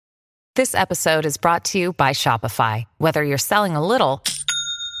This episode is brought to you by Shopify. Whether you're selling a little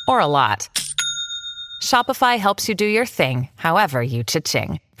or a lot, Shopify helps you do your thing, however you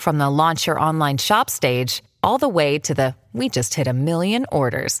cha-ching. From the launch your online shop stage, all the way to the we just hit 1 million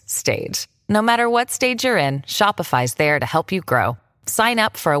orders stage. No matter what stage you're in, Shopify's there to help you grow. Sign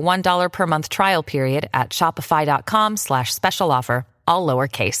up for a $1 per month trial period at shopify.com/special offer, all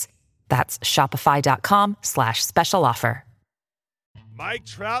lowercase. That's shopify.com/special offer. Mike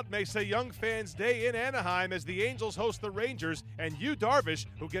Trout makes a young fans' day in Anaheim as the Angels host the Rangers, and Yu Darvish,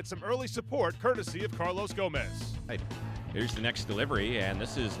 who gets some early support courtesy of Carlos Gomez. Here's the next delivery, and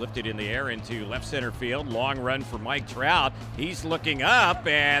this is lifted in the air into left center field. Long run for Mike Trout. He's looking up,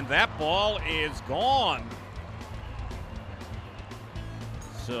 and that ball is gone.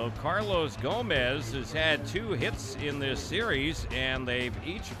 So Carlos Gomez has had 2 hits in this series, and they've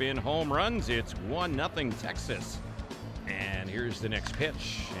each been home runs. It's 1-0 Texas. And here's the next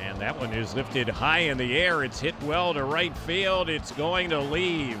pitch, and that one is lifted high in the air. It's hit well to right field. It's going to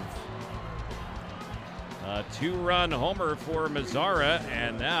leave. A 2-run homer for Mazara,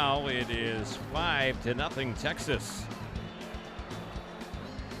 and now it is 5-0 Texas.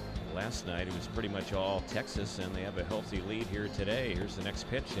 Last night it was pretty much all Texas, and they have a healthy lead here today. Here's the next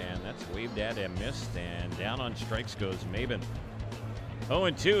pitch, and that's waved at and missed, and down on strikes goes Maben.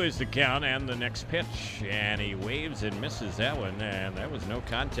 0-2 is the count, and the next pitch, and he waves and misses that one, and that was no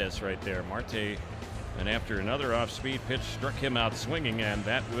contest right there. Marte, and after another off-speed pitch, struck him out swinging, and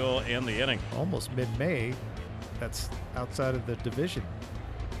that will end the inning. Almost mid-May. That's outside of the division.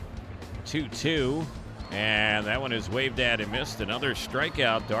 2-2, and that one is waved at and missed. Another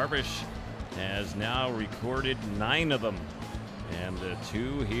strikeout. Darvish has now recorded 9 of them, and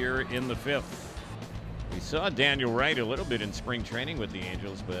 2 here in the 5th. We saw Daniel Wright a little bit in spring training with the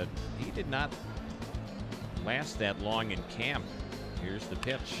Angels, but he did not last that long in camp. Here's the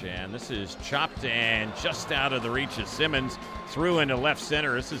pitch, and this is chopped and just out of the reach of Simmons. Through into left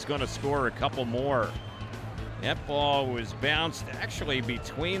center. This is going to score a couple more. That ball was bounced actually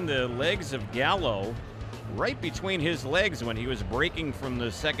between the legs of Gallo, right between his legs when he was breaking from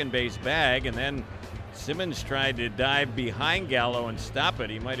the second base bag, and then Simmons tried to dive behind Gallo and stop it.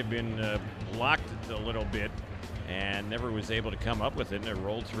 He might have been blocked a little bit and never was able to come up with it, and it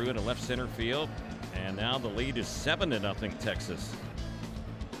rolled through into left center field, and now the lead is 7-0 Texas.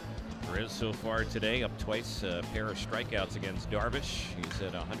 Perez so far today up twice, a pair of strikeouts against Darvish. He's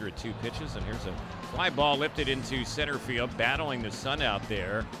at 102 pitches, and here's a fly ball lifted into center field, battling the sun out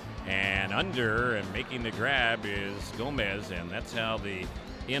there, and under and making the grab is Gomez, and that's how the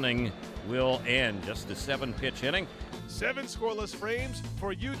inning will end. Just a 7-pitch inning. 7 scoreless frames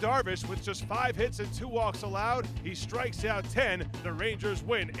for Yu Darvish with just 5 hits and 2 walks allowed. He strikes out 10. The Rangers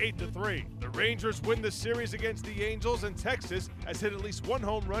win 8-3. The Rangers win the series against the Angels, and Texas has hit at least 1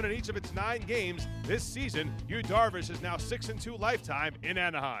 home run in each of its 9 games this season. Yu Darvish is now 6-2 lifetime in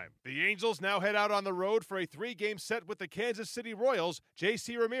Anaheim. The Angels now head out on the road for a 3-game set with the Kansas City Royals.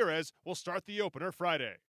 J.C. Ramirez will start the opener Friday.